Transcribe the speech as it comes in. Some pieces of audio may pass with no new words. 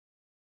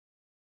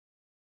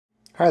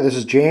Hi, this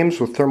is James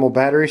with Thermal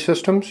Battery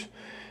Systems.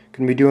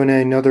 Going to be doing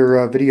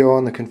another video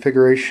on the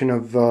configuration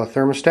of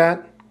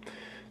thermostat.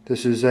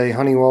 This is a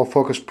Honeywell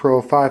Focus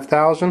Pro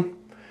 5000.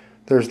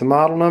 There's the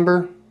model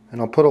number, and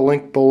I'll put a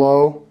link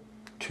below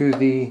to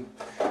the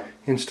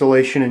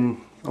installation and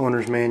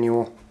owner's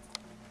manual.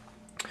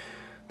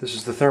 This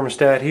is the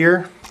thermostat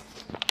here.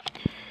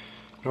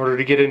 In order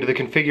to get into the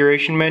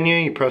configuration menu,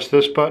 you press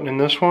this button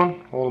and this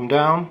one, hold them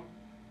down.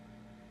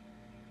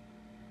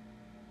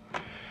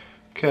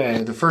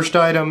 Okay, the first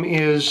item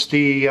is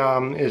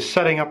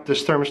setting up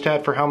this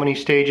thermostat for how many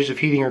stages of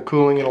heating or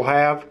cooling it'll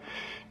have.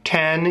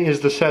 10 is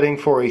the setting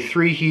for a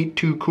 3 heat,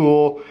 2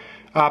 cool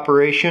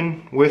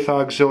operation with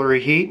auxiliary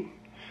heat,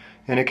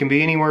 and it can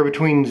be anywhere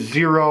between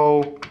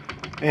 0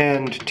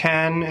 and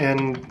 10,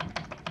 and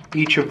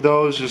each of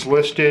those is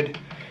listed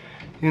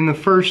in the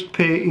first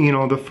page,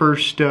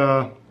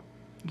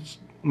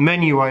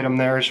 menu item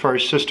there as far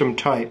as system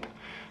type.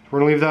 We're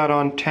going to leave that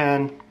on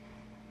 10.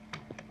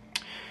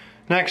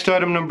 Next,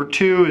 item number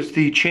 2 is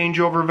the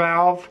changeover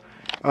valve.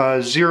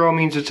 0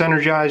 means it's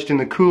energized in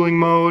the cooling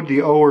mode,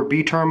 the O or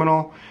B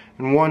terminal,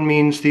 and 1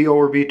 means the O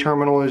or B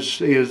terminal is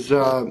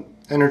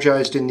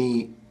energized in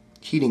the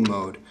heating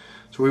mode.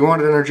 So we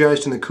want it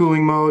energized in the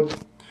cooling mode, so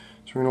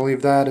we're going to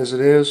leave that as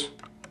it is.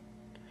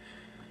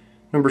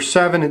 Number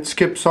 7, it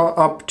skips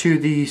up to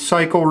the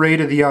cycle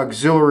rate of the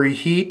auxiliary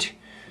heat.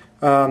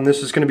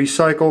 This is going to be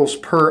cycles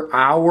per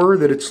hour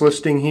that it's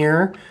listing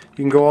here.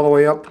 You can go all the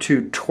way up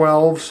to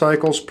 12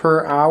 cycles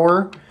per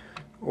hour,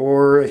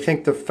 or I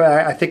think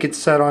it's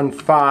set on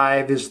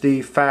 5 is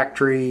the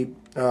factory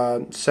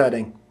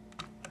setting.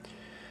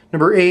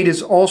 Number 8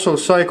 is also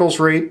cycles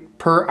rate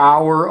per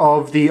hour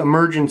of the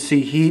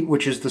emergency heat,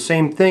 which is the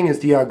same thing as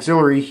the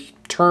auxiliary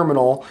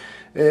terminal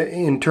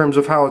in terms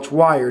of how it's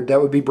wired.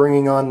 That would be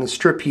bringing on the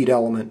strip heat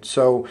element.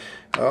 So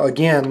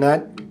again,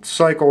 that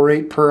cycle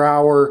rate per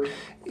hour,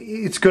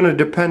 it's going to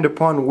depend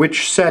upon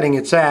which setting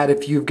it's at.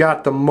 If you've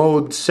got the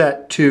mode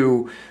set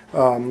to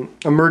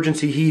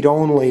emergency heat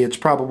only, it's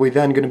probably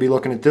then going to be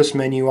looking at this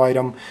menu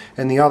item,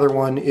 and the other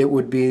one it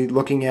would be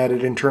looking at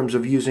it in terms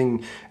of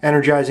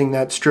energizing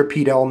that strip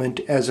heat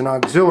element as an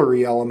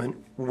auxiliary element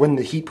when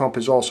the heat pump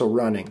is also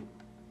running.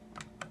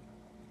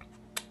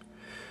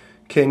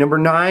 Okay, number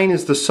 9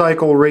 is the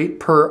cycle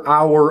rate per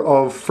hour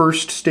of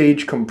first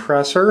stage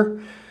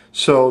compressor.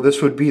 So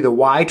this would be the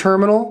Y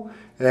terminal,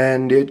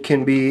 and it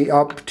can be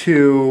up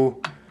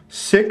to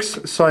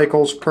 6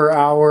 cycles per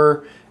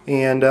hour,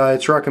 and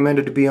it's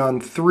recommended to be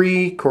on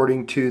 3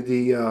 according to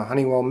the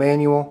Honeywell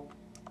manual.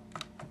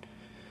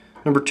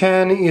 Number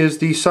 10 is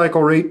the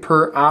cycle rate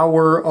per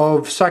hour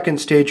of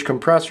second stage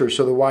compressor.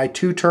 So the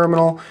Y2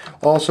 terminal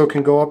also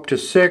can go up to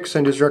 6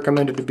 and is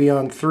recommended to be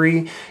on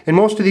 3. In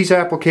most of these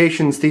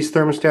applications, these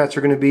thermostats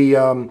are going to be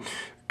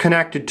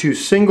connected to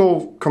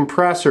single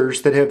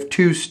compressors that have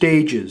 2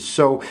 stages.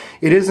 So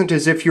it isn't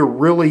as if you're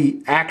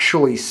really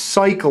actually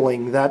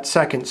cycling that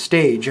second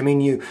stage. I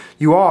mean,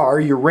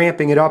 you're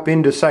ramping it up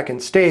into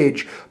second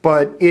stage,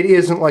 but it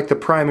isn't like the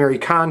primary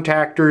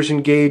contactors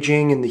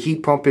engaging and the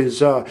heat pump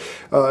is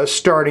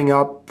starting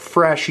up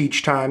fresh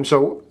each time.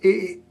 So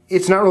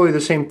it's not really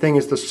the same thing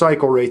as the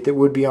cycle rate that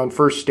would be on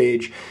first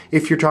stage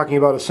if you're talking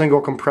about a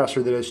single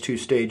compressor that has 2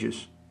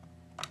 stages.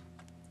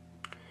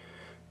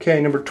 Okay,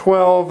 number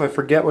 12, I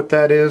forget what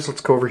that is.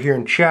 Let's go over here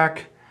and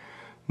check.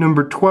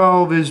 Number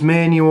 12 is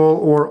manual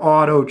or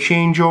auto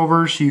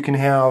changeover. So you can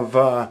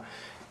have,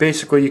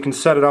 basically you can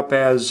set it up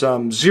as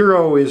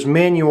 0 is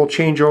manual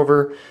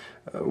changeover,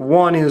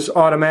 1 is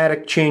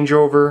automatic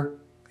changeover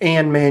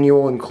and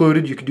manual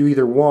included. You could do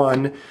either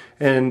one,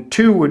 and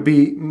 2 would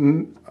be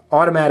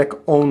automatic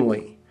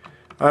only.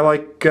 I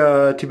like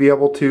to be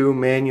able to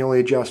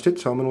manually adjust it,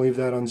 so I'm going to leave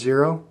that on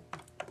 0.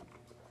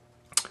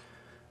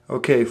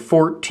 Okay,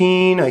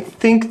 14, I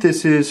think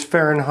this is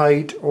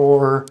Fahrenheit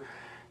or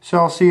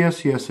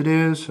Celsius. Yes, it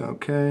is.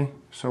 Okay,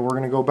 so we're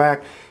going to go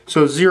back.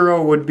 So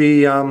 0 would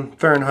be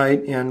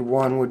Fahrenheit and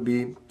 1 would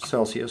be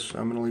Celsius.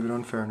 I'm going to leave it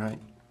on Fahrenheit.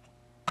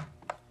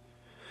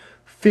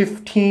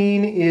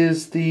 15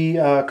 is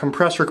the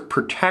compressor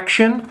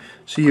protection.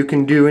 So you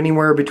can do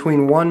anywhere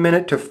between 1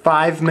 minute to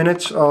 5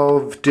 minutes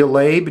of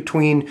delay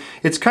between.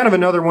 It's kind of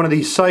another one of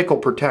these cycle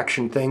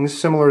protection things,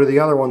 similar to the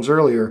other ones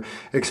earlier,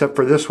 except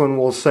for this one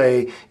will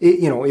say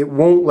it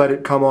won't let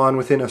it come on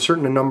within a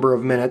certain number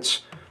of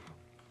minutes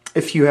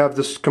if you have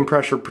this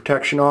compressor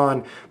protection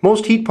on.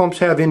 Most heat pumps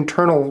have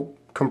internal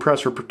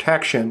compressor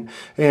protection,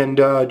 and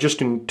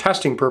just in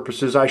testing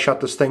purposes, I shut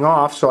this thing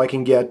off so I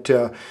can get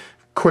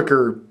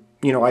quicker.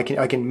 I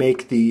can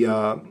make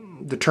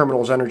the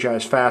terminals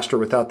energize faster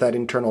without that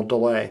internal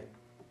delay.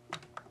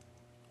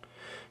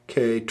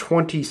 Okay,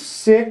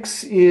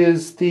 26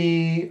 is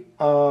the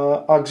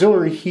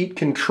auxiliary heat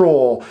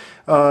control.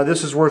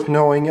 This is worth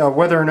knowing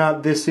whether or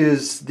not this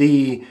is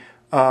the.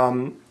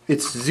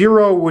 It's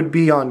 0 would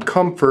be on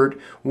comfort,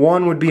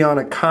 1 would be on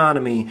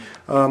economy.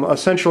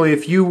 Essentially,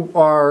 if you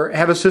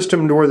have a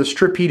system where the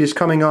strip heat is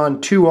coming on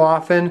too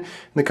often, and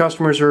the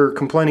customers are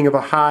complaining of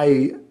a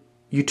high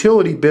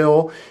utility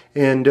bill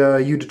and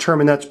you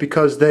determine that's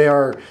because they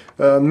are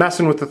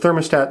messing with the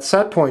thermostat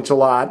set points a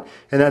lot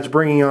and that's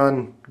bringing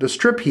on the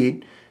strip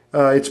heat,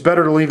 it's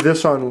better to leave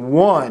this on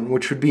 1,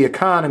 which would be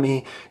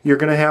economy. You're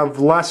going to have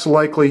less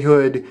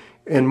likelihood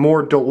and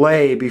more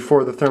delay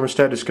before the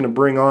thermostat is going to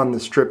bring on the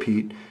strip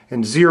heat.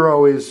 And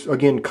 0 is,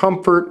 again,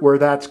 comfort, where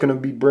that's going to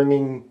be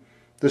bringing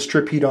the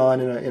strip heat on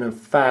in a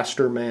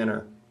faster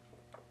manner.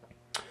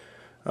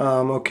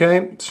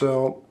 Okay,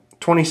 so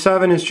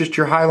 27 is just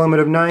your high limit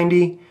of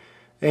 90,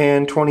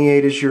 and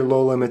 28 is your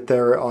low limit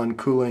there on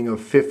cooling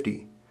of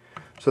 50.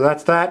 So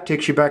that's that.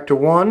 Takes you back to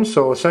 1,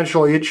 so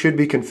essentially it should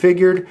be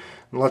configured.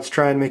 And let's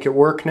try and make it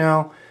work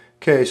now.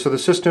 Okay, so the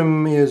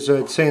system is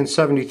it's saying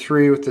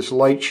 73 with this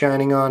light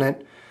shining on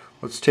it.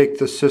 Let's take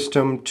the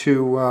system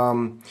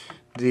to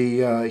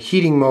the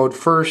heating mode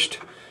first,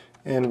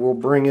 and we'll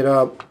bring it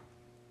up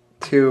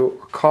to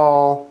a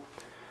call.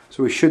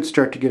 So we should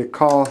start to get a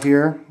call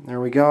here.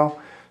 There we go.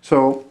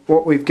 So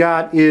what we've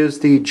got is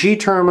the G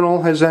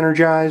terminal has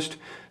energized,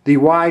 the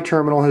Y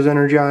terminal has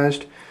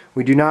energized.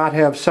 We do not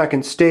have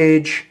second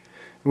stage,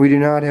 we do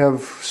not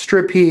have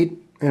strip heat,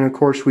 and of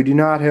course we do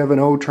not have an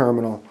O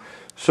terminal.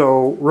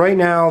 So right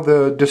now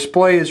the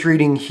display is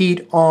reading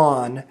heat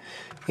on,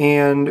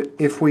 and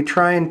if we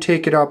try and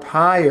take it up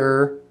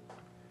higher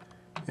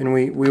and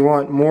we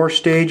want more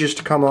stages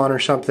to come on or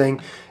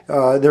something,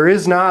 there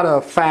is not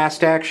a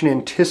fast action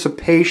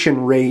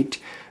anticipation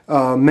rate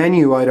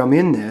menu item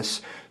in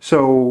this.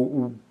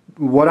 So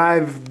what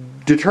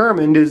I've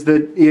determined is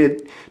that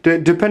it,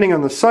 depending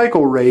on the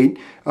cycle rate,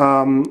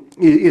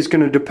 is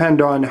going to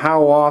depend on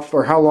how off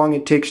or how long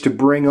it takes to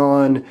bring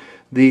on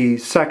the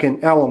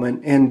second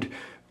element, and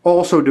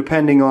also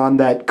depending on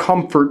that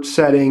comfort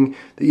setting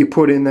that you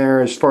put in there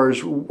as far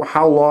as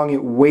how long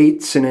it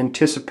waits and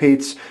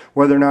anticipates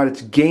whether or not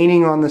it's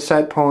gaining on the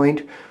set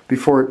point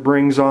before it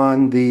brings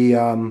on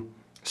the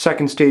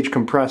second stage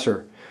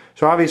compressor.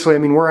 So obviously, I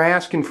mean, we're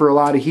asking for a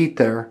lot of heat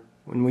there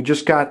when we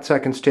just got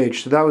second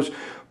stage. So that was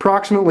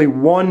approximately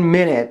 1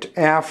 minute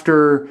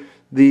after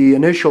the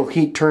initial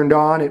heat turned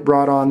on, it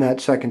brought on that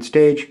second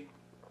stage.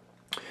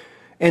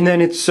 And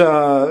then it's,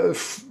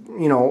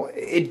 you know,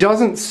 it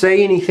doesn't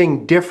say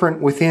anything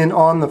different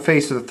on the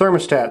face of the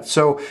thermostat.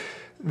 So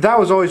that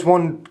was always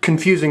one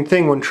confusing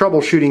thing when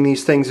troubleshooting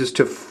these things, is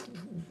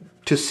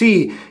to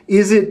see,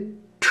 is it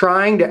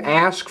trying to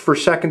ask for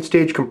second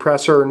stage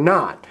compressor or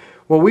not?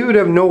 Well, we would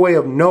have no way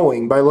of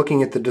knowing by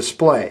looking at the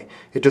display.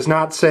 It does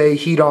not say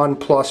heat on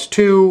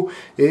 +2.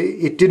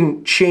 It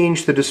didn't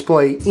change the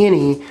display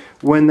any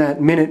when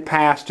that minute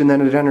passed and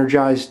then it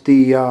energized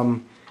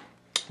the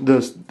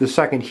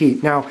second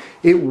heat. Now,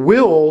 it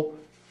will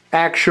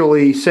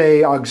actually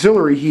say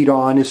auxiliary heat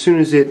on as soon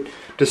as it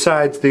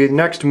decides the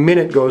next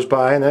minute goes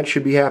by, and that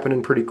should be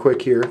happening pretty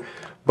quick here.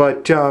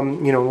 But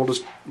you know, we'll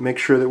just make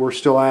sure that we're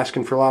still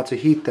asking for lots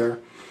of heat there.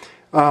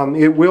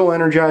 It will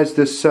energize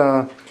this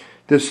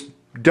this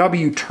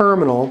W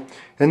terminal,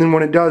 and then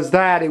when it does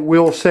that, it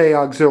will say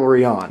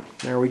auxiliary on.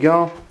 There we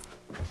go.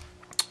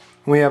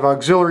 We have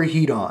auxiliary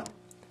heat on.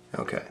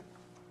 Okay.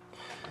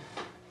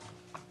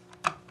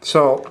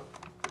 So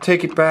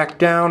take it back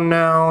down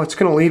now. It's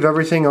going to leave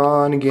everything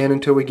on again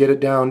until we get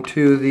it down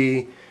to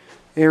the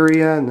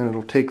area, and then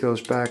it'll take those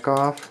back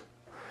off.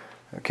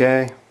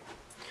 Okay.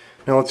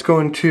 Now let's go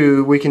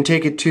into, we can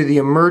take it to the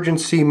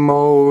emergency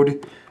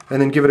mode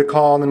and then give it a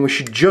call, and then we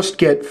should just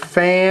get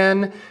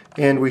fan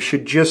and we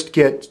should just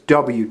get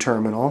W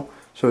terminal.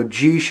 So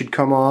G should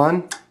come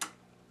on.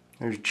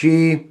 There's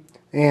G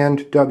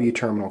and W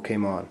terminal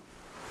came on.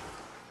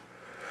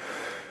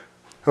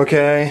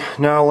 Okay,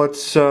 now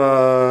let's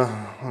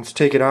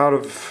take it out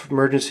of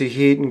emergency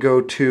heat and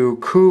go to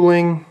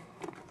cooling.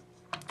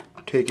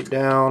 Take it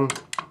down.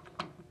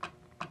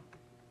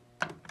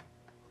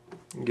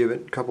 Give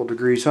it a couple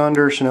degrees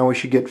under. So now we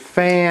should get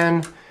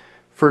fan,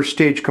 first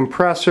stage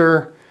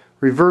compressor,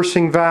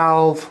 reversing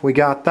valve. We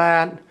got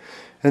that.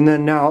 And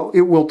then now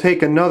it will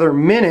take another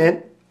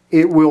minute.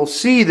 It will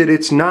see that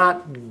it's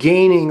not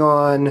gaining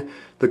on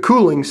the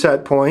cooling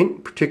set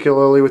point,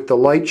 particularly with the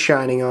light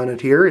shining on it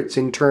here. It's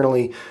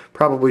internally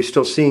probably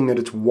still seeing that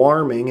it's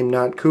warming and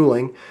not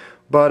cooling.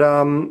 But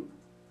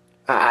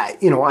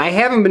you know, I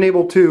haven't been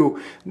able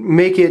to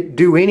make it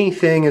do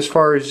anything as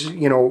far as,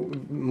 you know,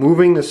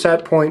 moving the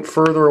set point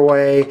further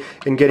away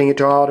and getting it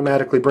to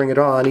automatically bring it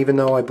on, even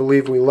though I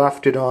believe we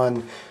left it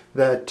on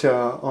that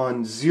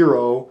on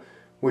 0,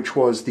 which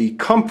was the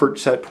comfort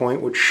set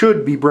point, which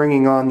should be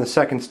bringing on the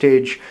second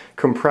stage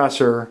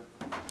compressor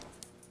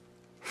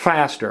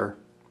faster.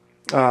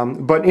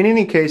 But in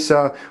any case,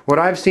 what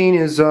I've seen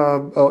is a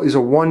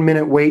 1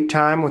 minute wait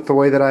time with the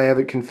way that I have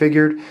it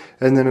configured,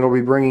 and then it'll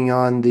be bringing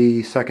on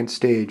the second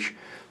stage.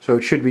 So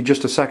it should be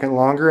just a second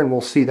longer, and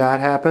we'll see that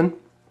happen.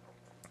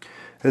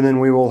 And then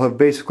we will have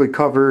basically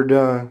covered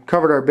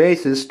our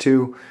bases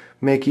to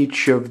make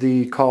each of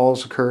the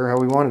calls occur how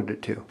we wanted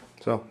it to.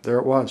 So there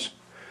it was.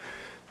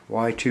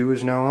 Y2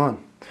 is now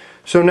on.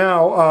 So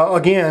now,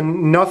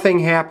 again, nothing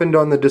happened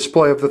on the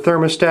display of the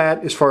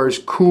thermostat as far as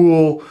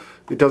cool.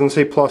 It doesn't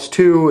say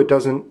 +2. It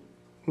doesn't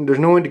there's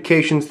no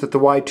indications that the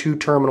Y2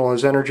 terminal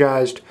is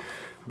energized,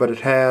 but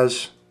it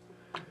has.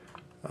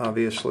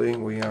 Obviously,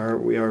 we are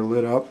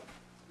lit up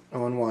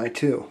on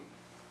Y2.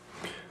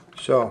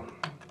 So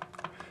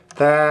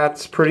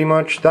that's pretty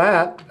much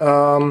that.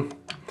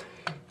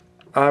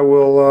 I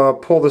will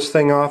pull this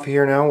thing off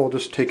here now. We'll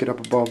just take it up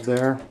above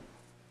there.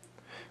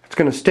 It's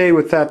going to stay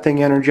with that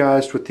thing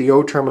energized, with the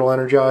O terminal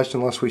energized,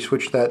 unless we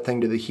switch that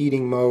thing to the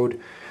heating mode.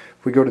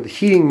 If we go to the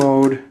heating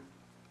mode,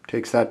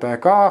 takes that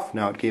back off.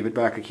 Now it gave it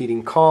back a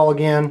heating call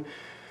again.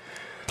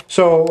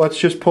 So let's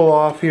just pull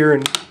off here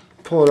and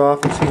pull it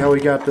off and see how we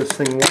got this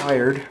thing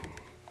wired.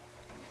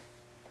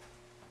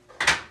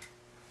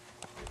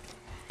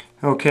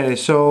 Okay,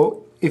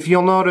 so if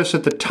you'll notice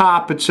at the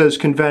top it says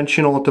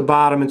conventional, at the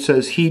bottom it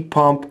says heat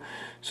pump.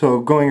 So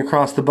going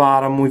across the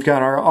bottom we've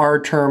got our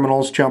R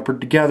terminals jumpered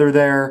together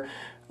there.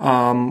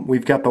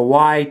 We've got the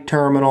Y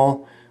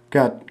terminal,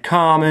 got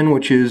common,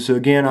 which is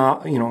again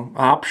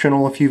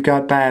optional if you've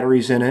got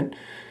batteries in it.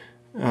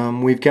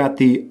 We've got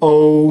the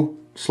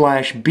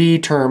O/B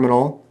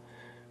terminal.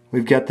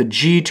 We've got the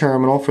G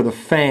terminal for the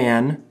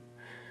fan.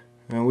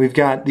 We've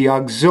got the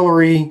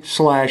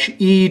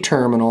auxiliary/E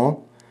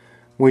terminal,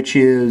 which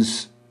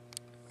is,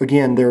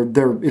 again,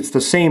 it's the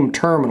same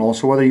terminal,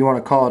 so whether you want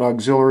to call it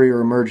auxiliary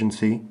or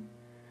emergency.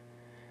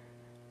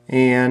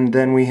 And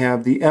then we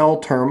have the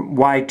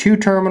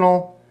Y2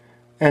 terminal,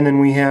 and then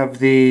we have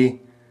the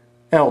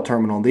L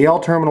terminal. The L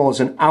terminal is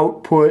an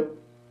output,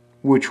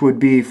 which would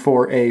be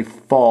for a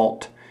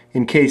fault.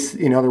 In case,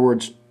 in other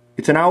words,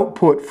 it's an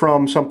output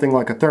from something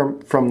like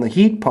from the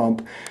heat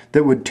pump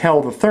that would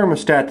tell the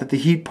thermostat that the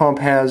heat pump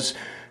has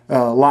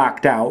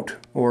locked out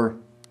or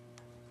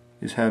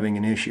is having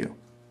an issue.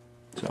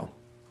 So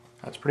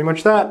that's pretty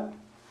much that.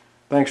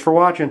 Thanks for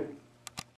watching.